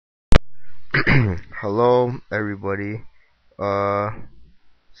Hello everybody. Uh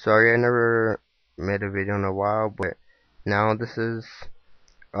Sorry I never made a video in a while, but now this is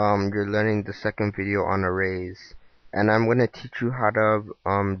you're learning the second video on arrays, and I'm gonna teach you how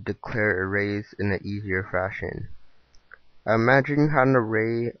to declare arrays in an easier fashion. Imagine you had an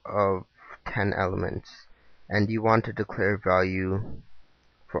array of 10 elements and you want to declare value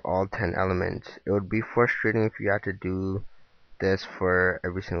for all 10 elements. It would be frustrating if you had to do this for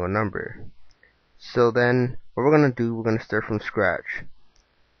every single number. So then what we're going to do, we're going to start from scratch.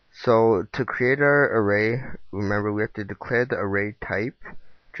 So to create our array, remember we have to declare the array type,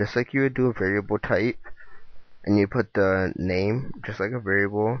 just like you would do a variable type, and you put the name, just like a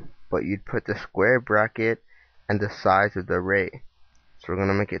variable, but you'd put the square bracket and the size of the array. So we're going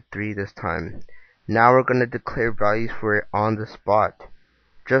to make it 3 this time. Now we're going to declare values for it on the spot.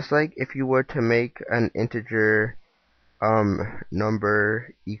 Just like if you were to make an integer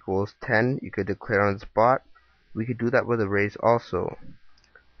number equals 10, you could declare on the spot. We could do that with arrays also.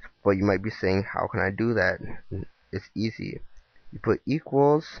 But you might be saying, how can I do that? It's easy. You put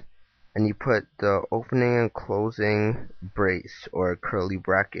equals and you put the opening and closing brace or curly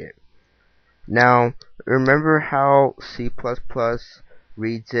bracket. Now, remember how C++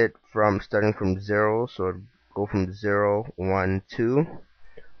 reads it from starting from 0, so it'd go from 0, 1, 2?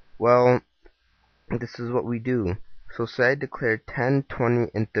 Well, this is what we do. So say I declare 10,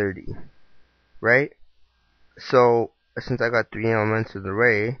 20, and 30, right? So since I got 3 elements of the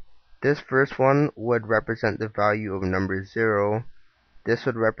array, this first one would represent the value of number 0, this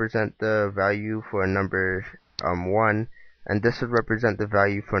would represent the value for number 1, and this would represent the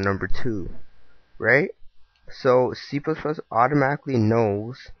value for number 2, right? So C++ automatically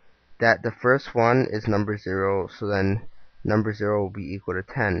knows that the first one is number 0, so then number 0 will be equal to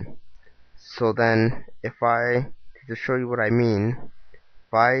 10. So then, if I, to show you what I mean,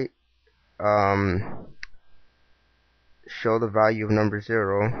 if I show the value of number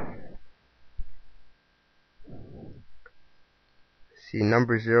 0, see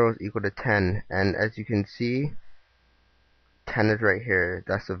number 0 is equal to 10, and as you can see, 10 is right here.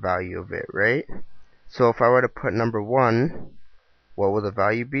 That's the value of it, right? So if I were to put number 1, what will the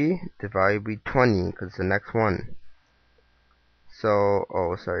value be? The value would be 20, because it's the next one. So,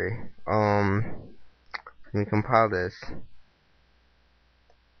 oh sorry, let me compile this,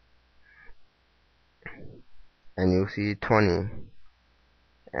 and you'll see 20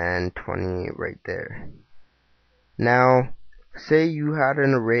 and 20 right there. Now say you had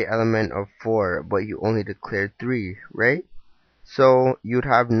an array element of 4 but you only declared 3, right? So you'd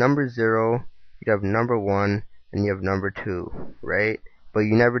have number 0, you'd have number 1, and you have number 2, right? But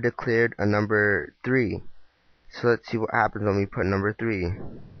you never declared a number 3. So let's see what happens when we put number 3.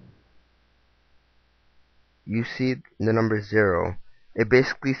 You see the number 0. It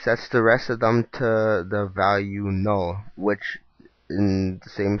basically sets the rest of them to the value null, which in the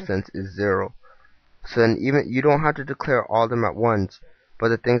same sense is 0. So then even you don't have to declare all of them at once, but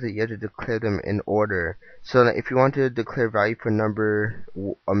the things that you have to declare them in order. So that if you want to declare value for number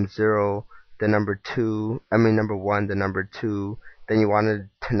 0, then number 1, then number 2, then you wanted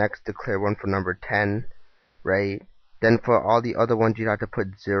to next declare one for number 10, right? Then for all the other ones, you'd have to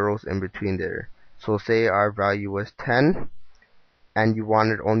put zeros in between there. So say our value was 10, and you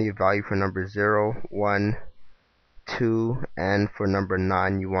wanted only a value for number 0, 1, 2, and for number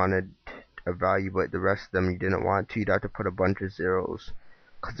 9 you wanted a value, but the rest of them you didn't want to. You'd have to put a bunch of zeros,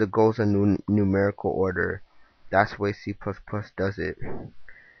 because it goes in numerical order. That's the way C++ does it.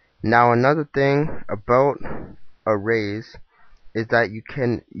 Now another thing about arrays is that you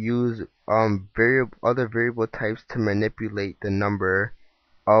can use other variable types to manipulate the number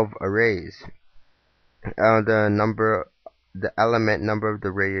of arrays, the element number of the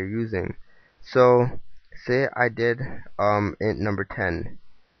array you're using. So say I did int number 10.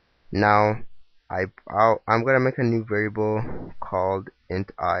 Now I'm gonna make a new variable called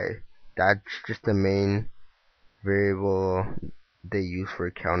int I. That's just the main variable they use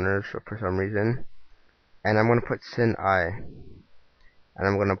for counters for some reason. And I'm gonna put sin I, and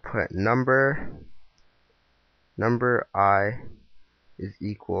I'm gonna put number I is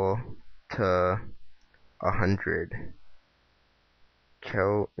equal to 100.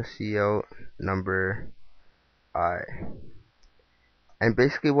 Co number I. And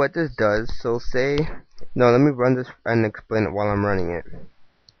basically what this does, so say, no, let me run this and explain it while I'm running it.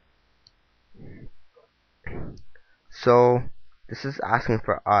 So this is asking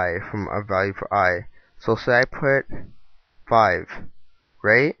for I, from a value for I. So say I put 5,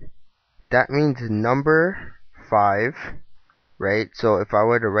 right? That means number 5, right? So if I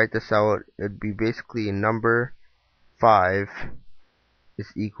were to write this out, it would be basically number 5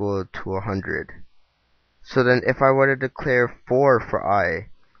 is equal to 100. So then if I were to declare 4 for I,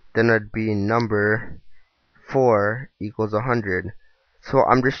 then it'd be number 4 equals 100. So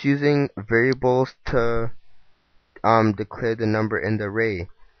I'm just using variables to declare the number in the array.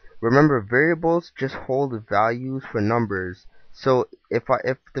 Remember, variables just hold values for numbers. So if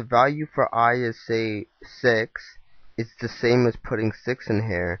the value for I is, say, 6, it's the same as putting 6 in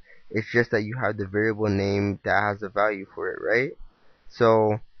here. It's just that you have the variable name that has a value for it, right?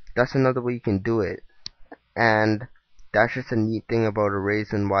 So that's another way you can do it. And that's just a neat thing about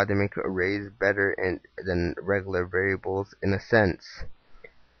arrays and why they make arrays better than regular variables in a sense.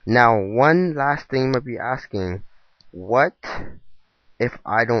 Now, one last thing you might be asking, what if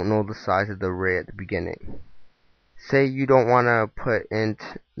I don't know the size of the array at the beginning? Say you don't want to put int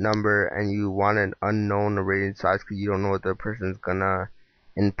number and you want an unknown array size because you don't know what the person's gonna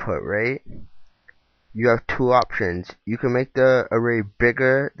input, right? You have two options. You can make the array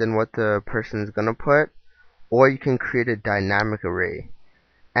bigger than what the person is gonna put, or you can create a dynamic array.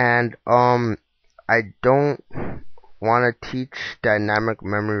 And I don't want to teach dynamic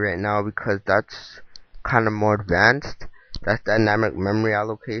memory right now because that's kind of more advanced. That's dynamic memory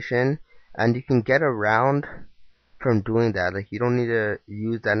allocation, and you can get around from doing that. Like, you don't need to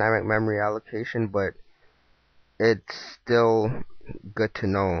use dynamic memory allocation, but it's still good to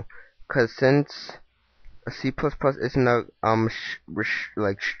know, because since C++ isn't a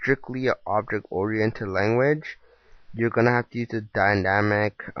like strictly an object-oriented language, you're gonna have to use the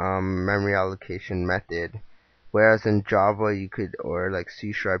dynamic memory allocation method. Whereas in Java you could, or like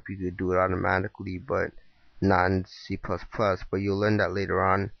C# you could do it automatically, but not in C++. But you'll learn that later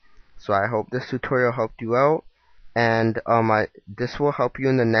on. So I hope this tutorial helped you out, and this will help you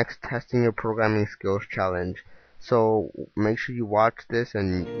in the next Testing Your Programming Skills challenge. So make sure you watch this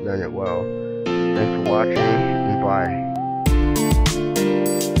and learn it well. Thanks for watching, and bye.